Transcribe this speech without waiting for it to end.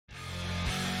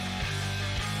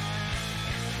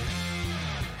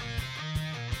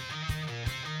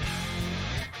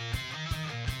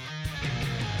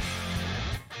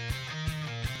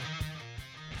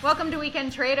Welcome to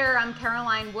Weekend Trader. I'm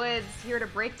Caroline Woods, here to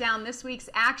break down this week's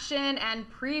action and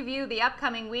preview the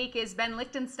upcoming week is Ben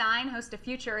Lichtenstein, host of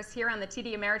Futures here on the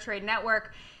TD Ameritrade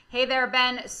Network. Hey there,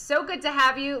 Ben. So good to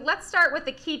have you. Let's start with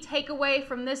the key takeaway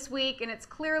from this week, and it's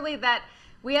clearly that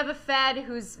we have a Fed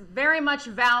who's very much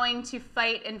vowing to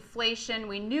fight inflation.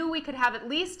 We knew we could have at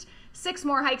least 6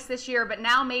 more hikes this year, but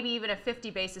now maybe even a 50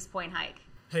 basis point hike.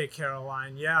 Hey,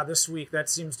 Caroline. Yeah, this week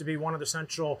that seems to be one of the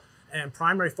central and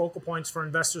primary focal points for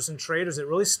investors and traders. It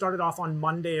really started off on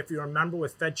Monday, if you remember,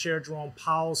 with Fed Chair Jerome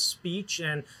Powell's speech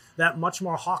and that much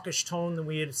more hawkish tone than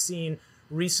we had seen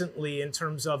recently in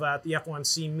terms of at the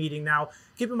FOMC meeting. Now,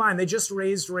 keep in mind, they just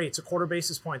raised rates a quarter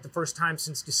basis point, the first time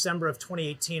since December of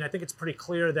 2018. I think it's pretty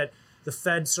clear that the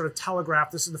Fed sort of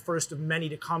telegraphed this is the first of many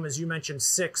to come, as you mentioned,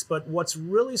 6. But what's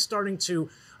really starting to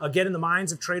get in the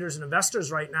minds of traders and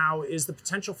investors right now is the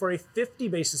potential for a 50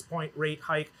 basis point rate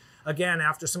hike. Again,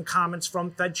 after some comments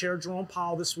from Fed Chair Jerome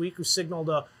Powell this week, who signaled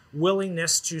a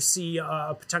willingness to see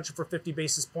a potential for 50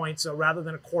 basis points rather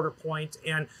than a quarter point,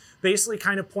 and basically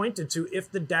kind of pointed to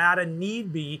if the data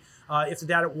need be, if the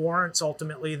data warrants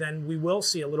ultimately, then we will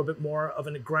see a little bit more of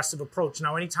an aggressive approach.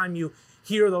 Now, anytime you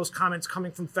hear those comments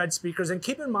coming from Fed speakers, and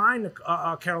keep in mind,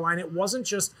 Caroline, it wasn't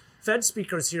just Fed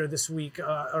speakers here this week,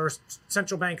 or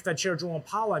Central Bank Fed Chair Jerome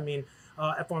Powell,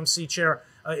 FOMC Chair.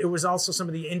 It was also some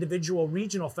of the individual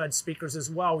regional Fed speakers as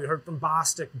well. We heard from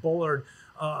Bostic, Bullard,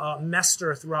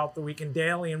 Mester throughout the week, and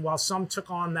Daly. And while some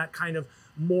took on that kind of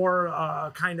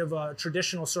more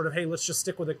traditional sort of, hey, let's just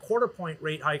stick with a quarter point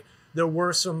rate hike, there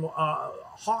were some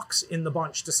hawks in the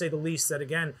bunch, to say the least, that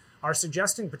again are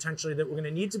suggesting potentially that we're going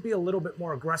to need to be a little bit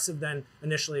more aggressive than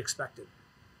initially expected.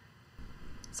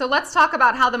 So let's talk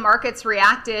about how the markets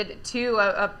reacted to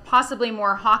a possibly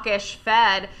more hawkish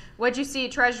Fed. What'd you see?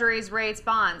 Treasuries, rates,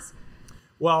 bonds?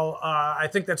 Well, I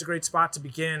think that's a great spot to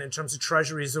begin. In terms of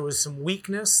treasuries, there was some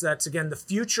weakness. That's, again, the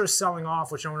futures selling off,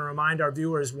 which I want to remind our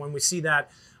viewers when we see that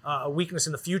weakness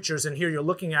in the futures, and here you're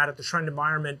looking at it, the trend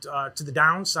environment to the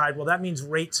downside, well, that means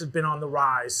rates have been on the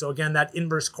rise. So again, that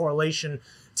inverse correlation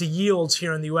to yields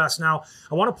here in the U.S. Now,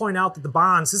 I want to point out that the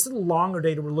bonds, this is the longer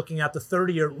data we're looking at, the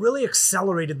 30-year, really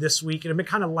accelerated this week and have been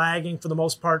kind of lagging for the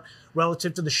most part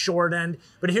relative to the short end.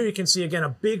 But here you can see, again, a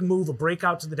big move, a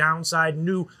breakout to the downside,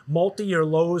 new multi-year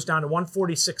lows down to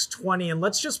 146.20. And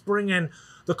let's just bring in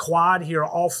the quad here,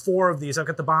 all 4 of these. I've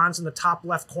got the bonds in the top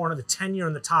left corner, the 10-year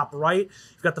in the top right.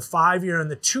 You've got the 5-year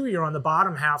and the 2-year on the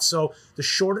bottom half. So the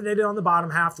shorter dated on the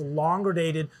bottom half, the longer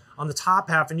dated on the top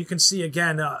half. And you can see,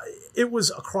 again, it was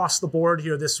across the board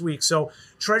here this week. So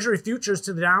Treasury futures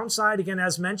to the downside, again,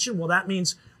 as mentioned, well, that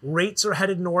means rates are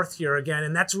headed north here again.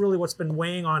 And that's really what's been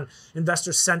weighing on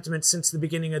investor sentiment since the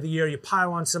beginning of the year. You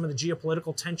pile on some of the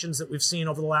geopolitical tensions that we've seen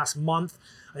over the last month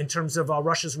in terms of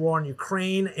Russia's war on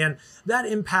Ukraine, and that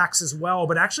impacts as well.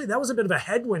 But actually, that was a bit of a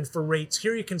headwind for rates.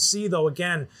 Here you can see, though,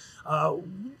 again,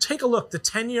 take a look. The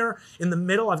 10-year in the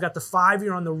middle, I've got the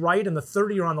 5-year on the right and the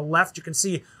 30-year on the left. You can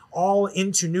see all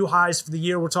into new highs for the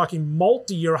year. We're talking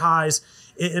multi-year highs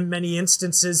in many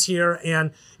instances here.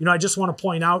 And, I just want to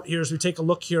point out here as we take a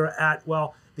look here at,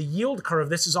 well, the yield curve.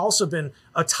 This has also been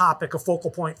a topic, a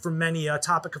focal point for many, a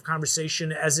topic of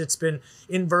conversation as it's been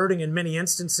inverting in many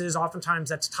instances. Oftentimes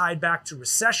that's tied back to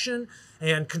recession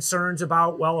and concerns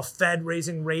about, well, a Fed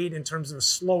raising rate in terms of a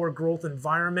slower growth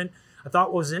environment. I thought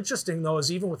what was interesting, though, is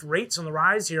even with rates on the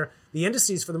rise here, the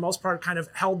indices, for the most part, kind of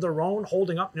held their own,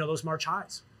 holding up, those March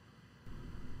highs.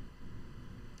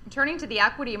 Turning to the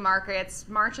equity markets,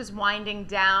 March is winding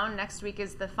down. Next week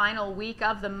is the final week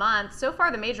of the month. So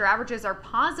far, the major averages are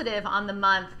positive on the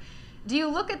month. Do you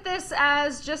look at this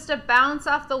as just a bounce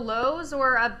off the lows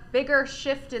or a bigger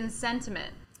shift in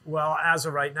sentiment? Well, as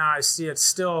of right now, I see it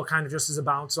still kind of just as a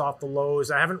bounce off the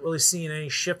lows. I haven't really seen any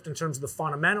shift in terms of the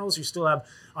fundamentals. You still have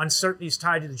uncertainties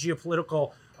tied to the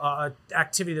geopolitical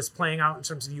activity that's playing out in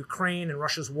terms of Ukraine and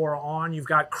Russia's war on. You've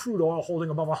got crude oil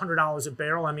holding above $100 a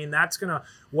barrel. That's going to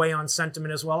weigh on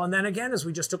sentiment as well. And then again, as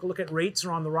we just took a look at, rates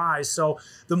are on the rise. So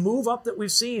the move up that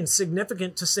we've seen,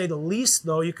 significant to say the least,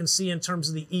 though. You can see in terms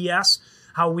of the ES,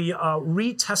 how we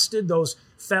retested those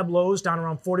Feb lows down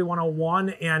around 4101.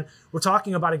 And we're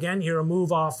talking about, again here, a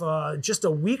move off just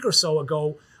a week or so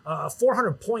ago,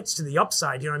 400 points to the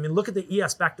upside here. Look at the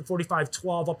ES back to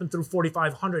 4512 up and through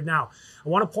 4500 now. I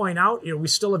want to point out here, we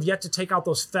still have yet to take out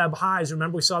those Feb highs.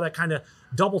 Remember, we saw that kind of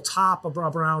double top of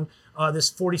around this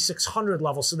 4600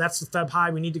 level. So that's the Feb high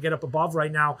we need to get up above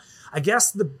right now. I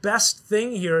guess the best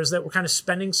thing here is that we're kind of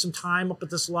spending some time up at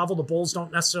this level. The bulls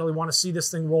don't necessarily want to see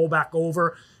this thing roll back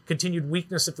over. Continued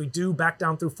weakness, if we do back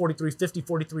down through 4350,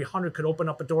 4300, could open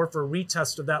up a door for a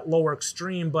retest of that lower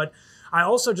extreme. But I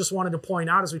also just wanted to point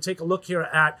out, as we take a look here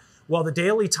at Well, the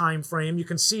daily time frame, you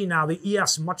can see now the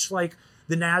ES, much like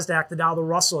the NASDAQ, the Dow, the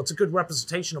Russell, it's a good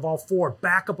representation of all four,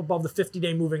 back up above the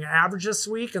 50-day moving average this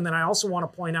week. And then I also want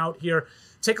to point out here,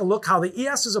 take a look how the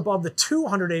ES is above the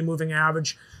 200-day moving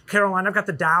average. Caroline, I've got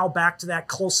the Dow back to that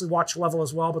closely watched level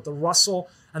as well, but the Russell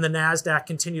and the NASDAQ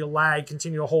continue to lag,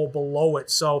 continue to hold below it.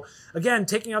 So again,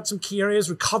 taking out some key areas,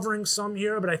 recovering some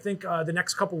here, but I think the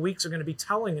next couple of weeks are going to be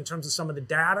telling in terms of some of the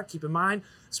data. Keep in mind,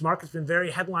 this market's been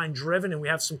very headline driven, and we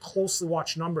have some closely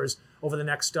watched numbers over the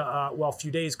next,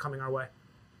 few days coming our way.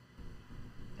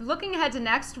 Looking ahead to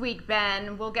next week,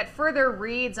 Ben, we'll get further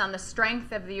reads on the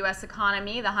strength of the U.S.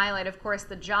 economy. The highlight, of course,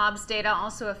 the jobs data,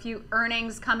 also a few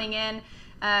earnings coming in.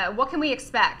 What can we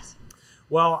expect?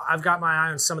 Well, I've got my eye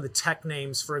on some of the tech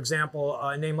names. For example,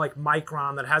 a name like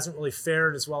Micron that hasn't really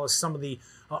fared as well as some of the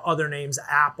other names,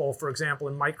 Apple, for example,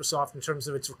 and Microsoft in terms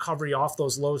of its recovery off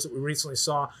those lows that we recently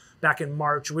saw back in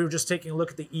March. We were just taking a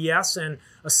look at the ES, and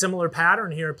a similar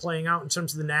pattern here playing out in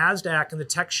terms of the NASDAQ and the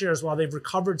tech shares. While they've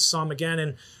recovered some again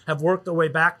and have worked their way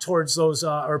back towards those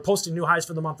or posting new highs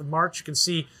for the month of March, you can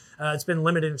see it's been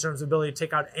limited in terms of ability to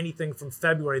take out anything from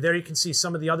February. There you can see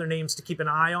some of the other names to keep an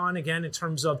eye on, again, in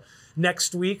terms of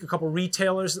next week, a couple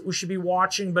retailers that we should be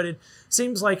watching. But it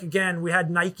seems like, again, we had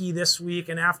Nike this week,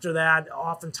 and after that,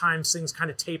 oftentimes things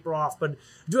kind of taper off. But I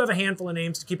do have a handful of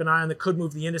names to keep an eye on that could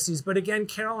move the indices. But again,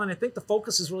 Caroline, I think the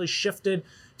focus has really shifted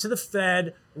to the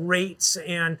Fed, rates,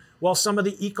 and, well, some of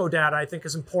the eco data I think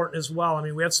is important as well. I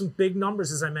mean, we have some big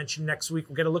numbers, as I mentioned, next week.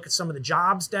 We'll get a look at some of the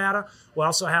jobs data. We'll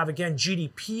also have, again,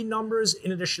 GDP numbers.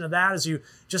 In addition to that, as you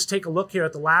just take a look here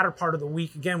at the latter part of the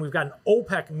week, again, we've got an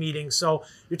OPEC meeting. So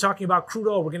you're talking about crude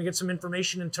oil. We're going to get some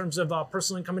information in terms of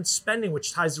personal income and spending,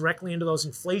 which ties directly into those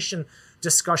inflation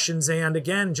discussions. And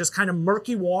again, just kind of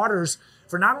murky waters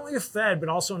for not only the Fed, but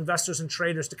also investors and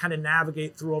traders to kind of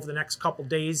navigate through over the next couple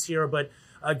days here. But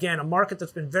again, a market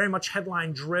that's been very much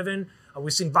headline driven.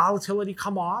 We've seen volatility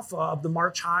come off of the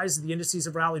March highs. The indices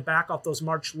have rallied back off those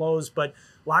March lows, but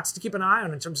lots to keep an eye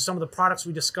on in terms of some of the products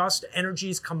we discussed,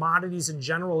 energies, commodities in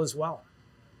general as well.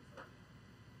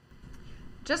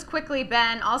 Just quickly,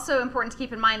 Ben, also important to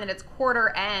keep in mind that it's quarter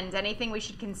end. Anything we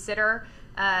should consider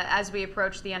as we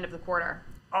approach the end of the quarter?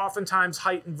 Oftentimes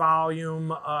heightened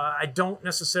volume. I don't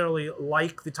necessarily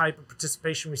like the type of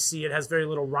participation we see. It has very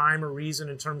little rhyme or reason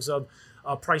in terms of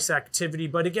price activity.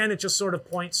 But again, it just sort of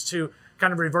points to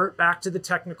kind of revert back to the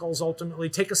technicals, ultimately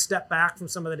take a step back from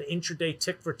some of the intraday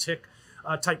tick for tick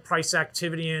type price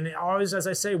activity. And always, as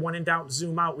I say, when in doubt,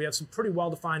 zoom out. We have some pretty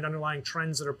well-defined underlying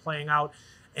trends that are playing out.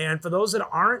 And for those that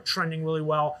aren't trending really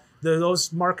well,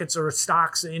 those markets or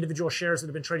stocks and individual shares that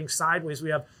have been trading sideways, we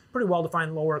have pretty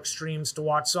well-defined lower extremes to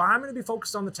watch. So I'm going to be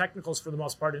focused on the technicals for the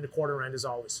most part into quarter end as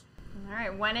always. All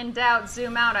right, when in doubt,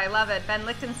 zoom out. I love it. Ben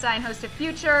Lichtenstein, host of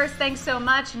Futures. Thanks so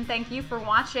much, and thank you for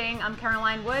watching. I'm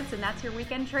Caroline Woods, and that's your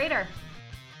Weekend Trader.